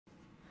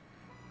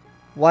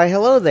Why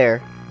hello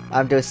there,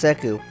 I'm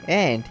Doseku,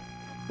 and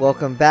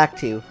welcome back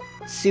to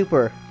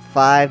Super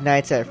Five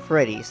Nights at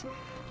Freddy's.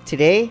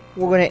 Today,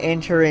 we're going to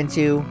enter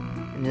into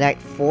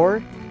Night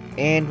 4,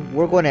 and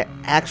we're going to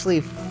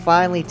actually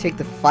finally take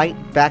the fight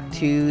back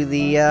to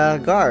the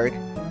guard.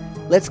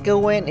 Let's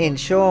go in and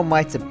show him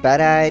why it's a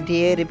bad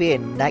idea to be a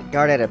night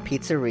guard at a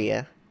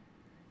pizzeria.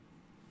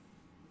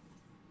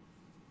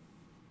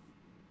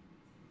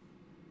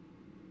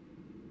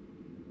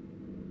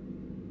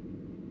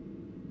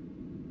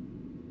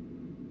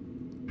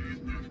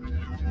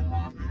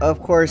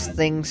 Of course,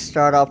 things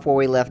start off where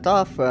we left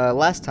off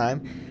last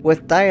time,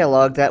 with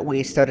dialogue that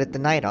we started the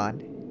night on.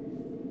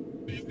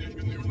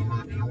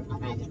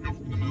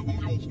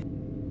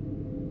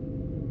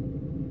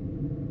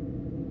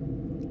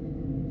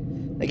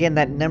 Again,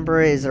 that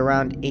number is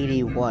around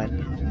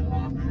 81.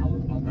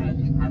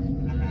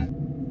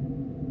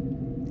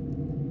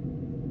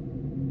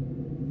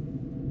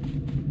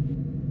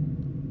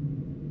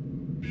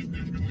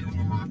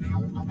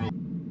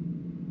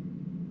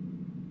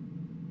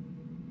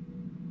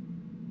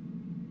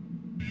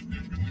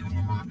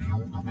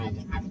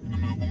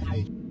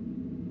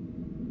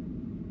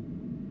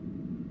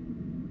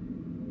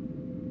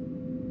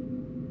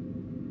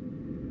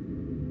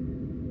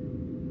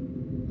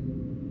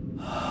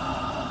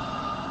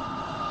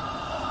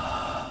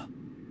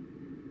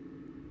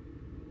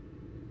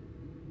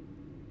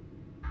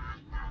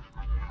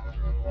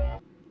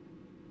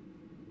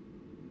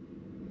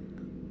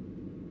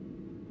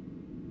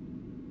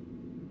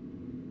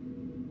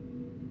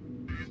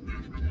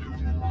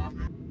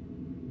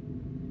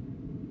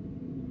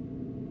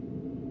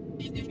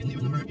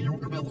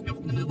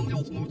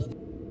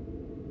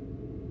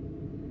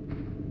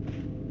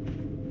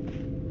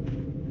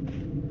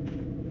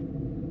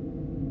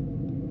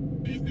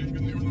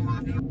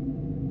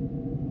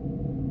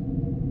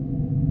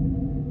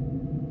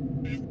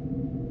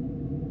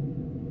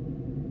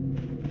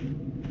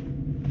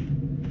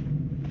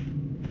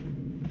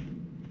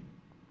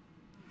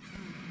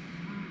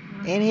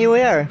 And here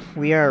we are.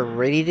 We are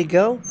ready to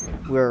go.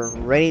 We're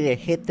ready to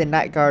hit the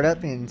night guard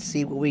up and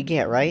see what we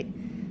get, right?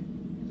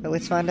 But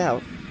let's find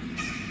out.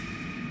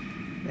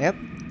 Yep,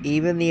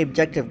 even the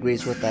objective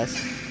agrees with us.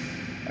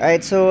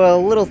 Alright, so a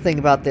little thing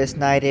about this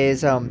night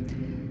is,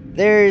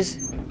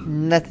 there's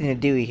nothing to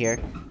do here.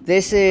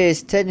 This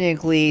is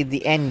technically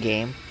the end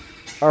game.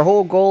 Our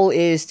whole goal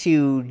is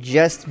to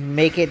just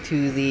make it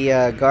to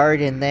the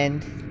guard, and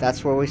then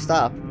that's where we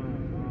stop.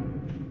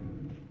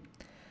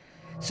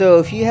 So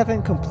if you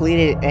haven't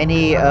completed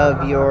any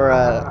of your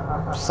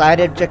side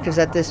objectives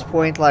at this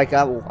point, like,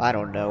 I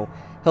don't know,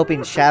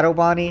 helping Shadow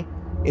Bonnie,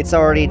 it's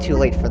already too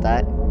late for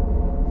that.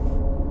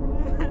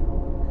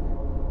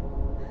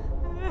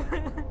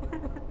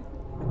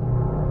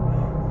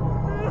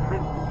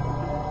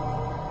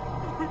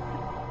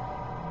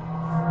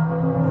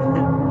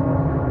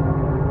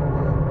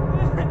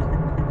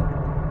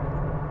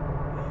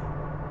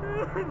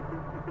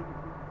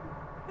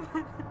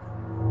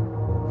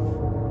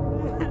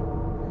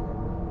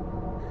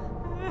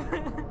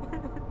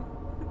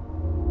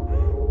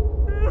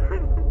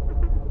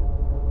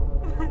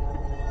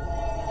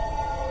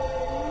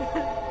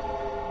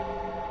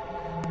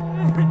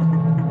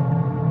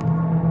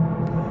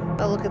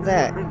 Oh, look at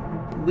that.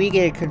 We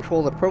get to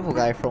control the purple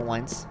guy for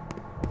once.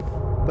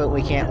 But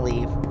we can't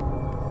leave.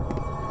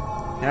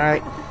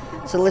 Alright,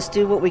 so let's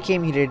do what we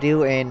came here to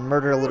do and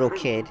murder a little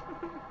kid.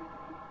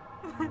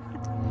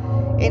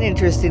 And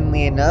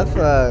interestingly enough,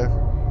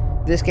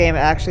 this game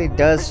actually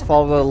does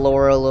follow the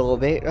lore a little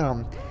bit.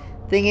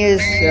 Thing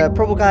is,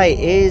 purple guy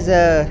is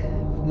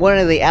one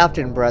of the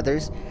Afton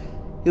brothers,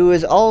 who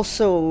is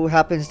also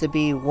happens to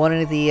be one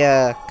of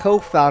the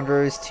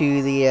co-founders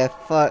to the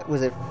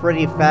was it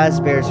Freddy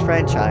Fazbear's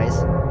franchise.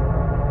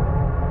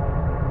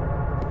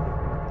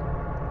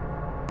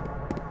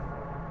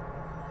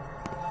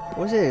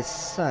 Was it his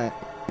son?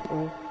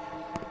 Oh.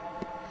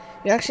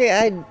 Actually,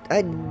 I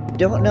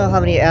don't know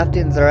how many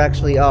Aftons there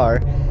actually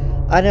are.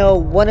 I know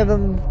one of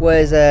them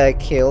was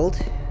killed.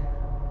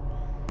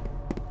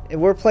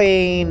 We're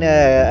playing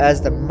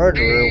as the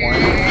murderer one.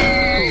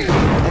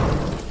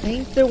 I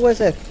think there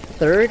was a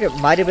third. It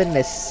might have been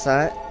the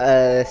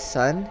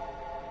son.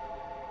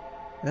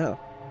 No.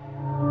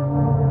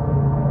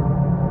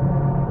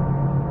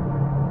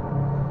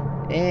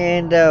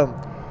 And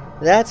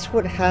that's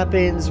what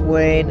happens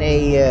when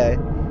a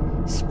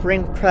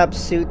Springtrap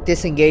suit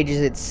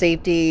disengages its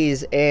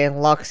safeties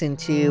and locks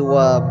into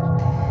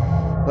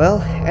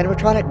well,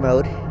 animatronic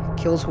mode.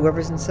 Kills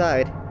whoever's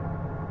inside.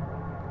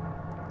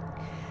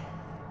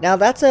 Now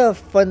that's a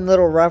fun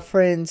little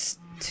reference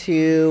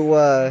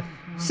to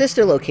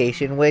Sister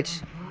Location,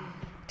 which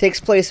takes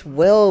place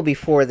well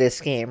before this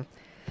game.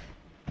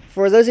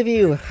 For those of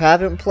you who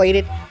haven't played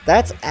it,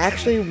 that's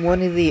actually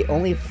one of the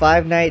only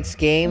Five Nights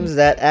games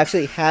that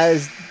actually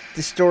has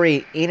the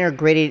story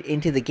integrated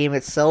into the game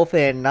itself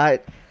and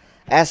not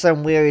as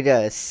some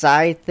weird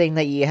side thing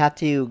that you have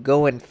to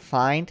go and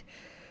find.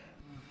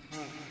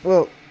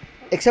 Well,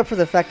 except for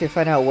the fact to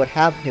find out what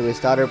happened to his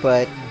daughter,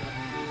 but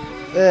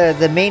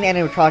The main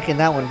animatronic in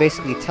that one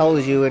basically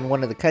tells you in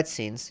one of the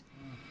cutscenes.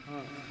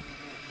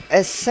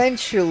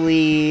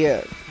 Essentially,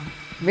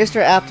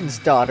 Mr. Afton's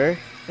daughter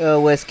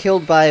was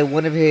killed by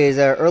one of his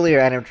earlier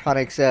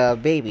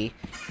animatronics' baby.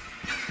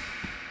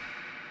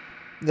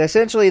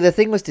 Essentially, the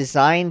thing was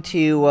designed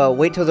to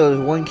wait till there was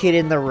one kid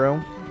in the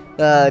room,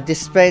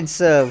 dispense,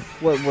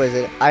 what was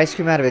it, ice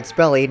cream out of its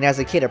belly, and as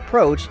the kid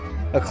approached,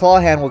 a claw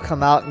hand would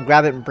come out and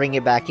grab it and bring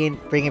it back in,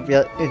 bring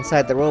it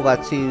inside the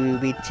robot to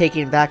be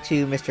taken back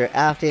to Mr.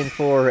 Afton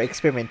for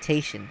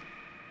experimentation.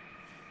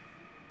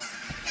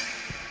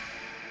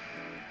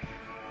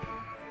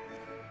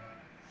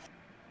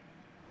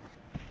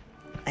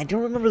 I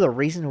don't remember the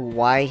reason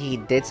why he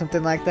did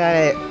something like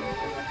that.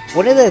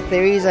 One of the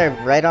theories I've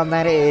read on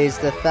that is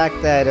the fact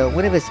that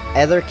one of his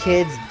other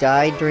kids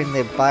died during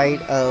the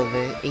bite of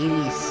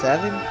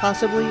 87,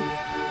 possibly?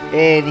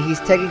 And he's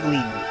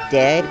technically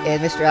dead, and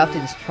Mr.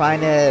 Afton's trying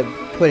to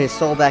put his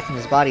soul back in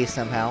his body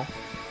somehow.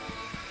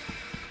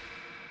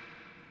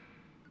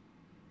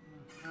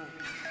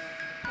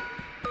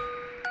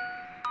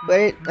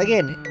 But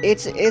again,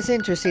 it's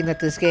interesting that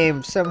this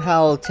game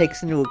somehow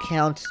takes into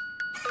account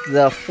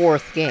the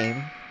fourth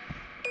game.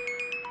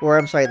 Or,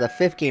 I'm sorry, the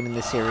fifth game in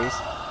the series.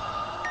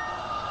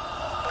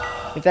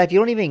 In fact, you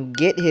don't even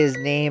get his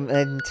name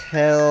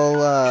until,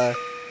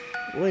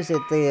 what is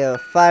it, the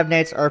Five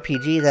Nights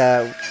RPG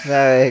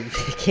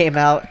that came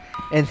out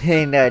and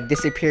then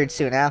disappeared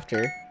soon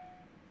after.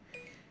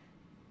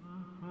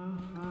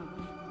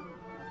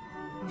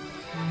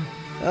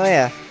 Oh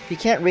yeah, you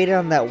can't read it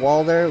on that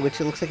wall there,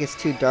 which it looks like it's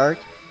too dark.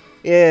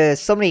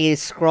 Somebody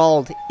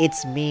scrawled,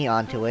 "It's me"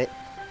 onto it.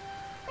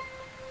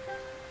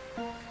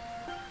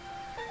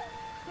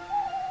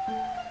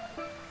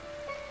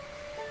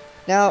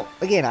 Now,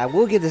 again, I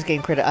will give this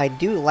game credit. I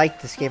do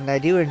like this game, and I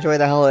do enjoy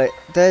the hell it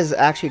does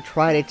actually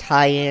try to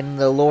tie in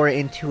the lore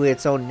into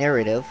its own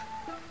narrative.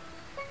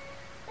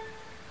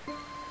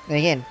 And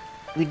again,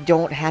 we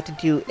don't have to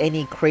do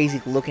any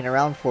crazy looking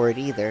around for it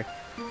either.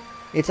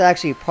 It's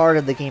actually part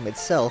of the game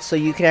itself, so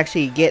you can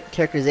actually get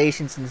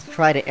characterizations and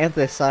try to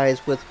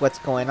emphasize with what's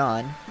going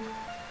on.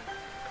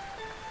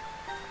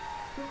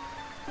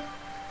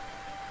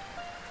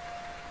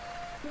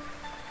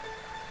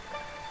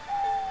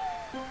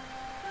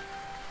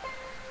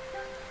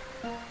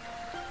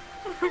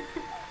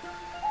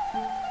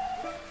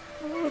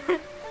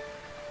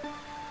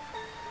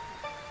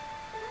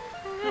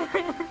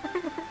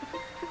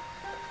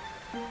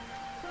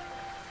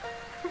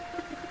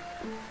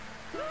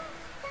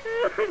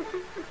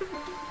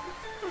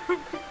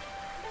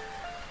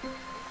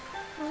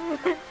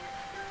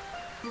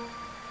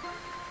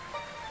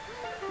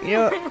 You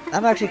know,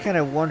 I'm actually kind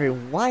of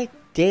wondering, why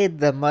did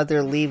the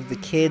mother leave the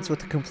kids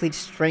with a complete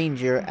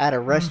stranger at a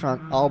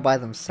restaurant all by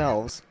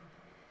themselves?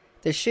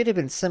 There should have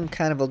been some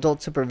kind of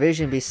adult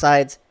supervision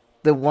besides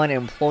the one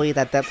employee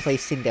that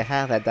place seemed to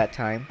have at that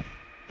time.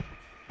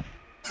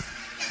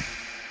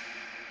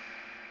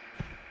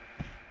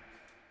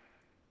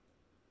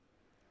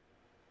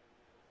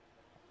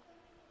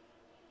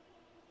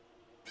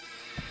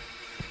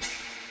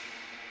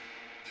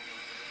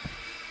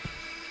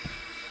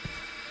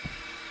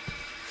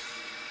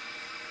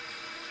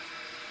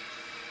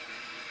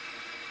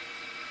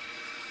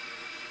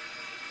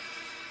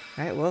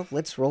 Alright, well,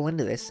 let's roll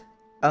into this.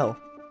 Oh.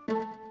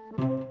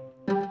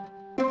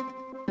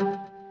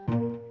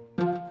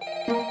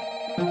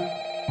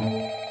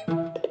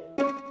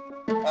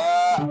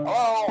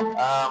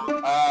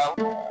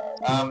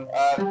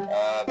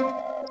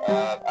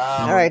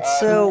 Alright,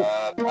 so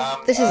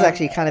this is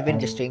actually kind of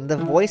interesting. The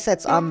voice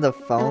that's on the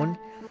phone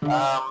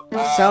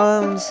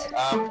sounds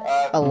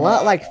a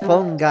lot like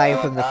Phone Guy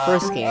from the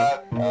first game.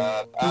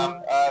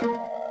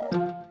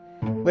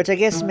 Which I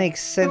guess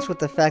makes sense with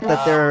the fact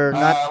that they're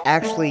not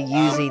actually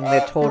using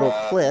the total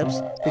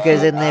clips, because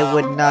then they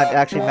would not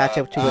actually match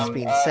up to what's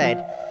being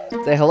said.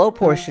 The hello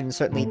portion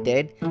certainly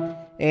did,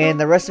 and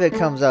the rest of it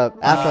comes up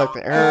after like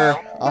the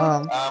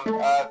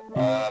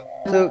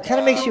So it kind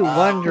of makes you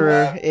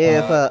wonder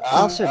if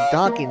Officer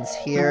Dawkins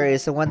here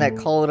is the one that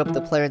called up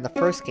the player in the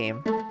first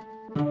game.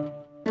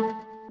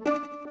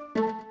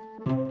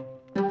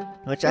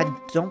 Which I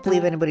don't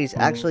believe anybody's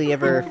actually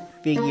ever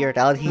figured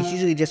out. He's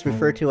usually just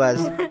referred to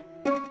as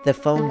the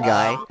phone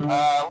guy,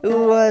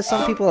 who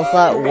some people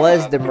thought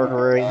was the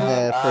murderer in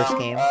the first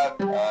game.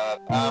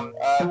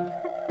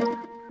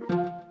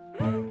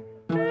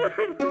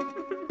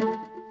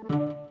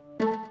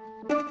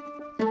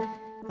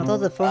 Although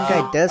the phone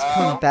guy does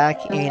come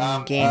back in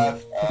game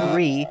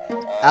 3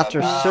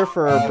 after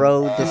Surfer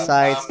Bro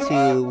decides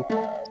to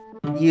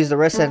use the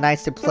rest of the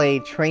nights to play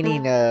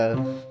training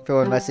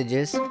phone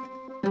messages.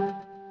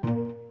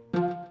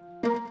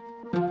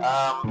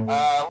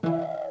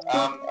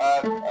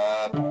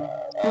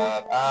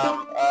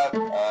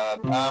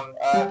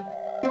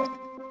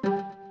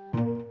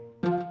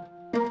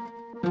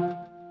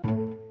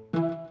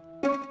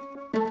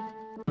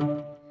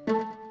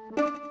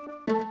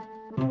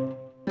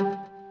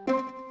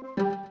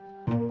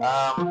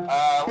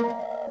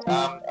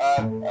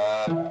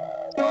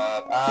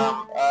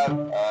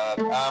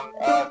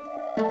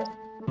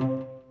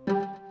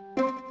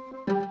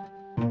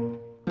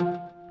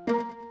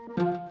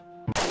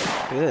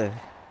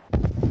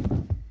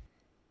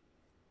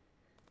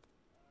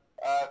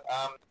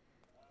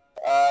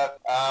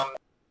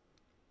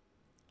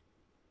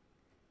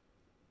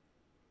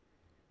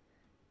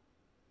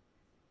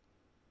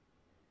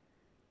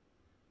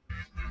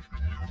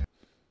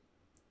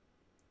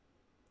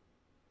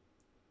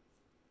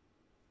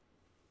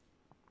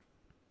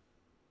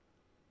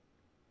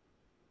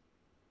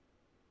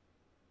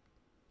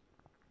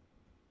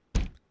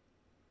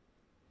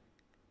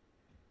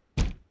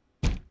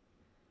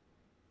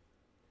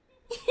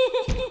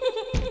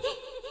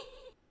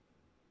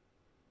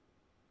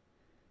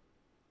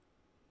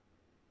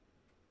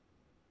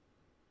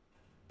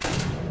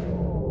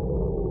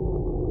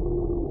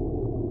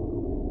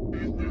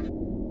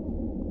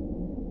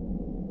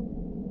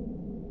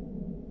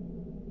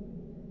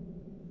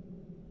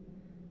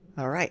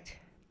 Alright.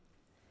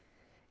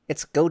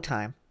 It's go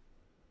time.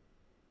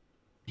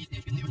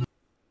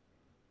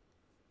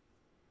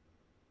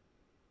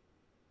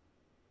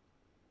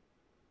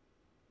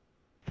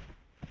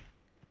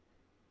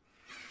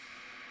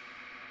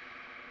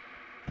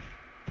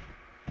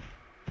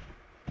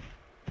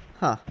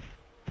 Huh.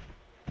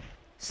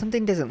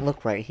 Something doesn't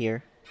look right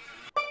here.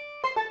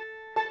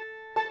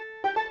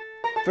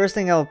 First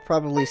thing I'll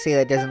probably say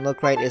that doesn't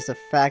look right is the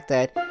fact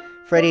that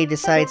Freddy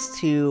decides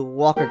to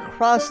walk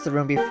across the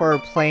room before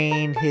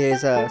playing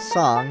his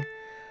song.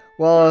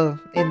 Well,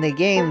 in the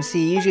games,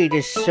 he usually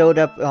just showed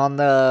up on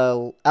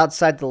the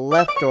outside the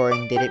left door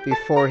and did it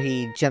before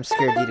he jump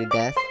scared you to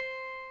death.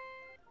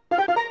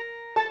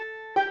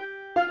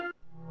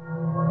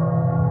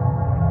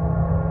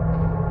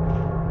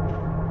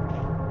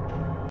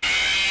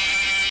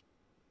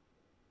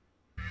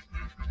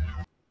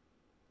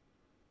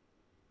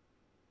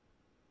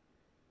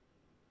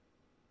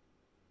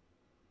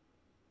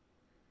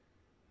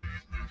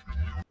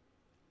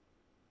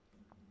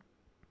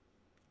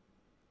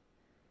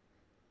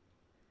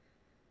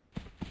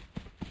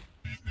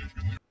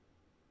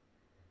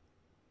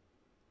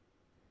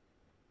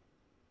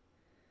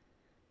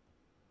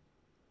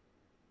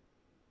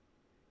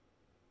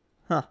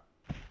 Huh.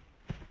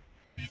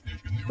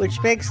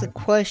 Which begs the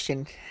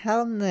question,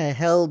 how in the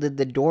hell did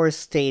the doors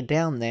stay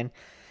down then?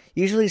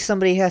 Usually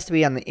somebody has to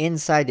be on the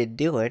inside to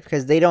do it,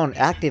 because they don't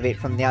activate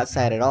from the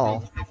outside at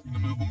all.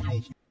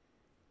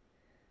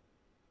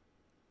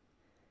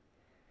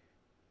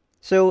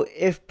 So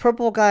if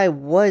Purple Guy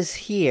was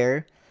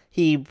here,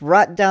 he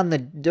brought down the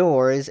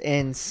doors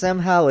and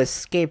somehow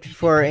escaped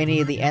before any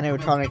of the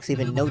animatronics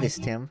even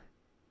noticed him.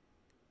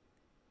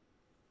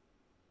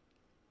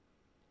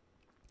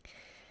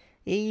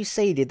 Yeah, you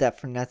say you did that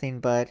for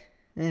nothing, but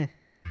eh.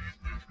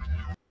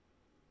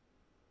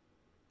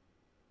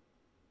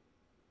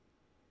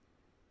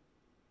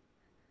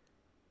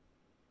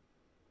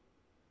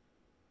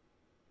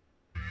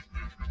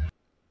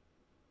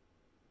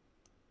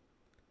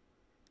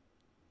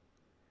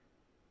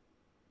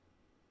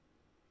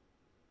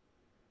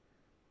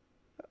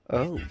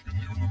 Oh.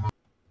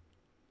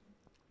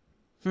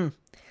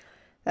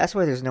 That's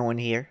why there's no one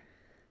here.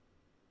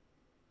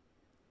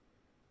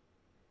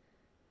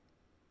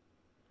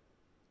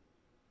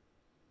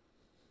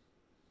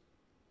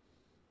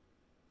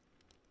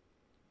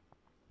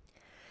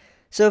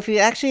 So if you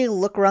actually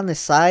look around the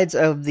sides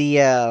of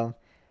the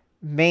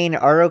main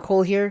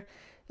article here,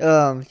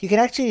 you can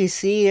actually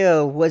see,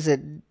 was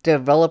it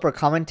developer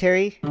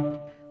commentary?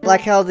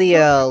 Like how the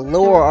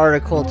lower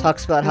article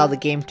talks about how the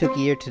game took a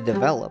year to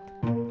develop.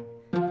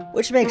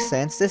 Which makes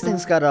sense, this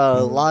thing's got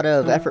a lot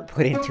of effort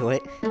put into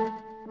it.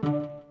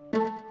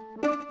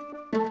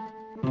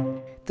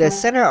 The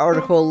center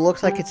article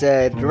looks like it's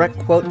a direct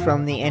quote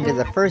from the end of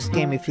the first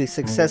game if you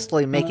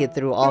successfully make it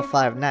through all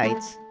 5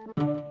 nights.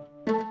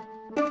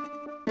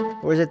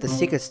 Or is it the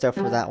secret stuff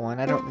for that one?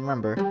 I don't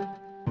remember.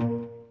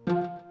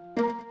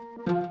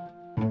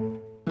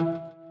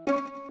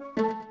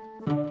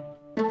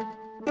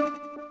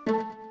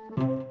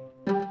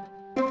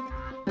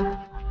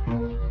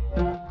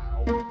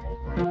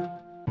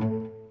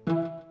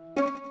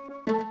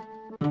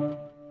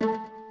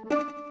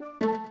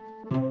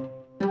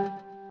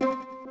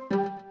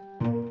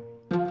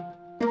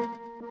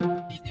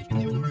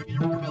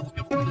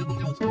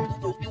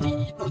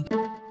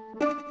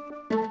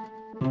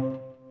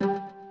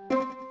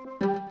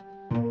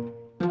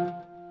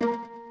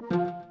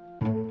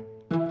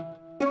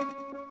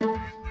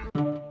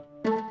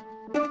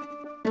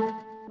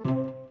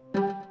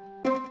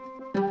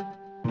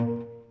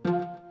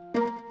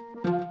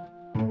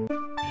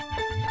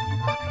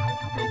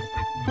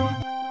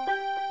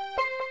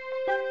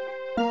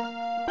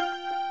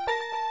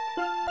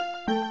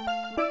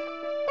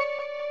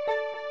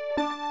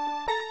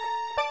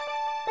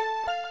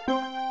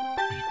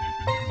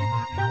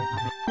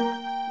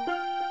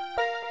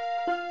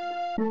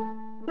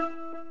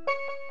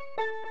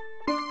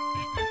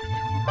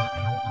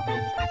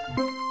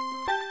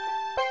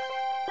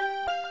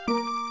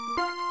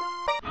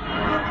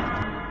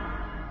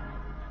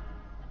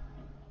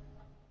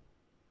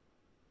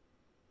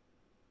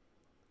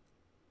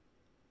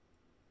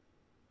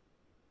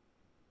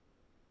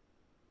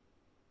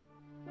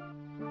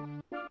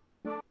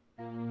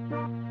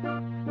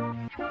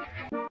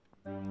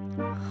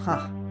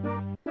 Huh.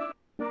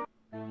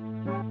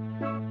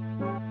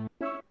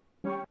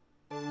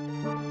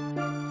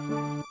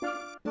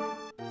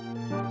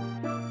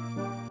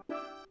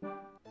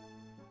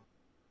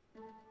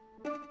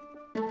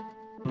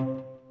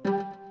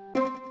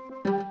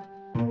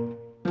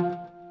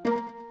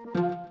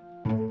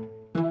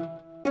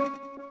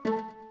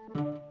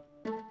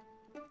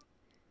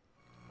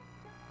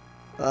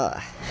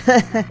 Ugh.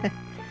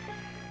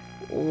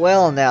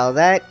 Well, now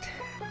that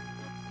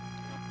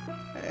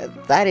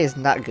is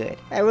not good.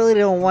 I really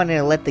don't want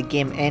to let the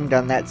game end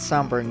on that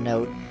somber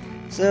note.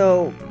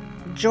 So,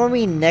 join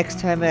me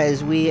next time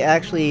as we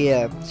actually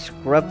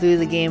scrub through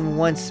the game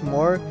once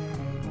more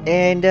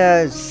and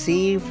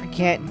see if we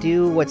can't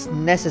do what's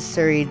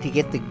necessary to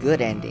get the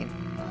good ending.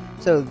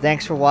 So,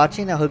 thanks for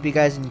watching. I hope you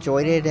guys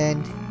enjoyed it,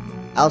 and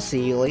I'll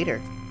see you later.